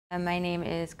My name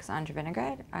is Cassandra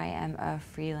Vinograd. I am a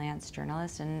freelance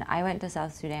journalist, and I went to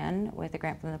South Sudan with a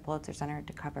grant from the Pulitzer Center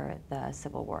to cover the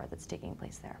civil war that's taking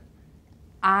place there.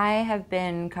 I have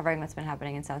been covering what's been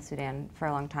happening in South Sudan for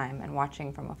a long time and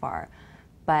watching from afar,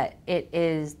 but it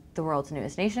is the world's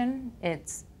newest nation.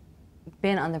 It's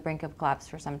been on the brink of collapse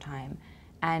for some time,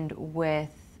 and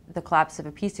with the collapse of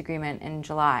a peace agreement in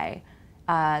July,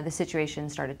 the situation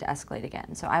started to escalate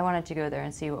again. So I wanted to go there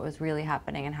and see what was really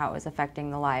happening and how it was affecting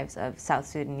the lives of South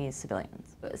Sudanese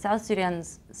civilians. South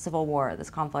Sudan's civil war, this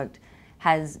conflict,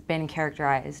 has been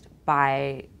characterized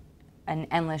by an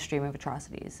endless stream of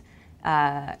atrocities.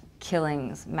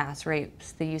 Killings, mass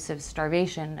rapes, the use of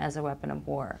starvation as a weapon of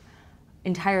war,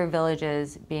 entire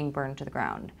villages being burned to the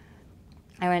ground.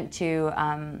 I went to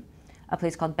a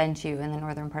place called Bentiu in the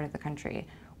northern part of the country,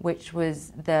 which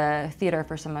was the theater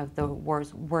for some of the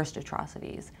war's worst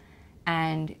atrocities.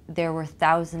 And there were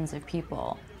thousands of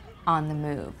people on the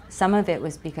move. Some of it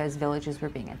was because villages were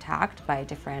being attacked by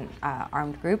different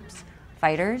armed groups,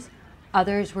 fighters.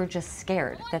 Others were just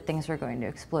scared that things were going to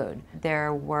explode.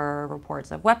 There were reports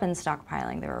of weapons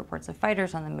stockpiling, there were reports of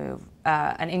fighters on the move,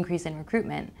 an increase in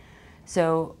recruitment.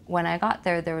 So when I got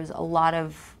there, there's a lot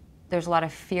of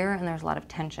fear and there's a lot of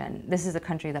tension. This is a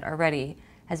country that already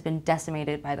has been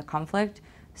decimated by the conflict.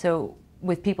 So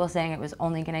with people saying it was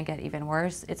only going to get even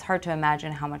worse, it's hard to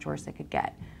imagine how much worse it could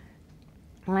get.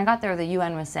 When I got there, the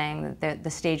UN was saying that the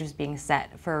stage was being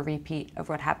set for a repeat of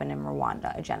what happened in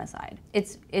Rwanda, a genocide.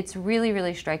 It's really,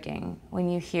 really striking when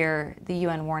you hear the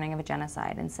UN warning of a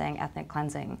genocide and saying ethnic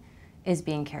cleansing is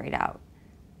being carried out.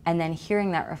 And then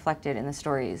hearing that reflected in the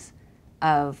stories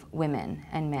of women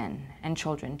and men and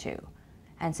children too.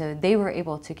 And so they were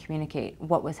able to communicate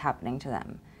what was happening to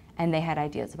them, and they had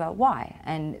ideas about why.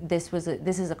 And this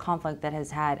is a conflict that has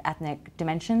had ethnic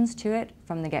dimensions to it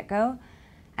from the get-go.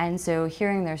 And so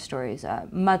hearing their stories,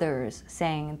 mothers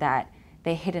saying that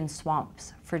they hid in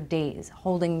swamps for days,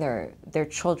 holding their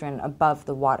children above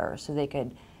the water so they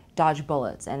could dodge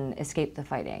bullets and escape the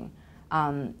fighting.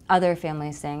 Other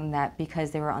families saying that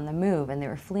because they were on the move and they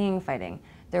were fleeing fighting,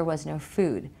 there was no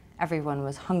food, everyone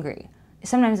was hungry.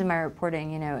 Sometimes in my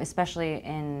reporting, especially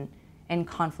in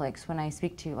conflicts, when I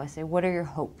speak to you, I say, what are your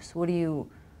hopes? What do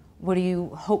you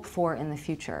hope for in the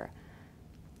future?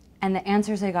 And the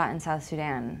answers I got in South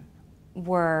Sudan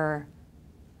were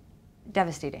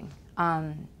devastating.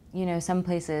 Some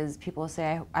places people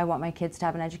say, I want my kids to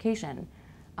have an education.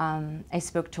 I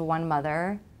spoke to one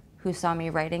mother who saw me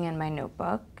writing in my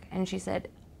notebook, and she said,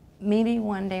 maybe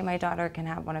one day my daughter can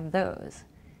have one of those.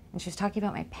 And she was talking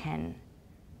about my pen.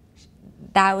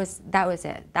 That was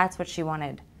it. That's what she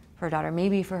wanted for her daughter,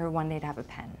 maybe for her one day to have a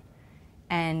pen.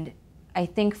 And I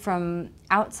think from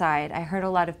outside, I heard a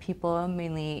lot of people,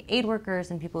 mainly aid workers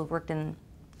and people who've worked in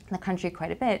the country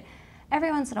quite a bit.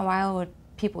 Every once in a while,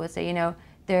 people would say,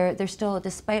 there's still,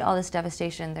 despite all this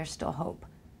devastation, there's still hope.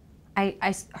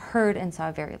 I heard and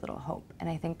saw very little hope, and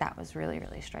I think that was really,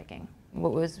 really striking.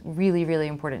 What was really, really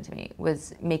important to me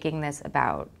was making this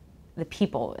about the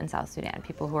people in South Sudan,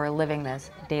 people who are living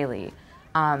this daily,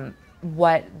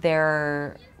 what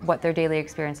their daily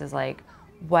experience is like,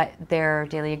 what their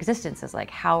daily existence is like,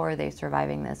 how are they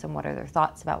surviving this, and what are their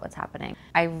thoughts about what's happening.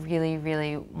 I really,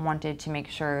 really wanted to make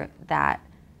sure that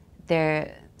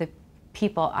the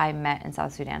people I met in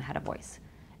South Sudan had a voice,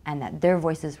 and that their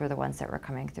voices were the ones that were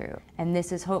coming through. And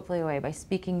this is hopefully a way, by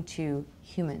speaking to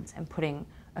humans and putting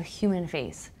a human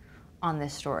face on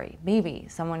this story, maybe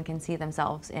someone can see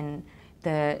themselves in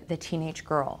the teenage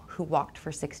girl who walked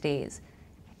for 6 days.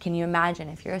 Can you imagine,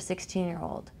 if you're a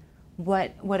 16-year-old,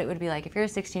 what it would be like if you're a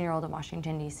 16-year-old in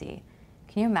Washington, D.C.?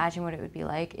 Can you imagine what it would be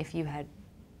like if you had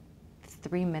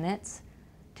 3 minutes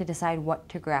to decide what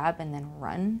to grab and then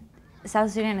run?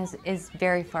 South Sudan is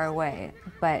very far away,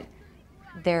 but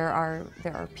there are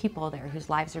people there whose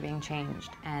lives are being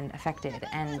changed and affected.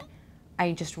 And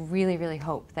I just really, really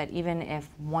hope that even if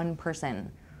one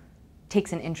person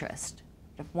takes an interest,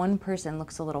 if one person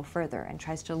looks a little further and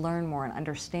tries to learn more and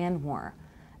understand more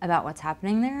about what's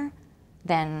happening there,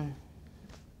 then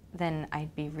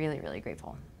I'd be really, really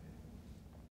grateful.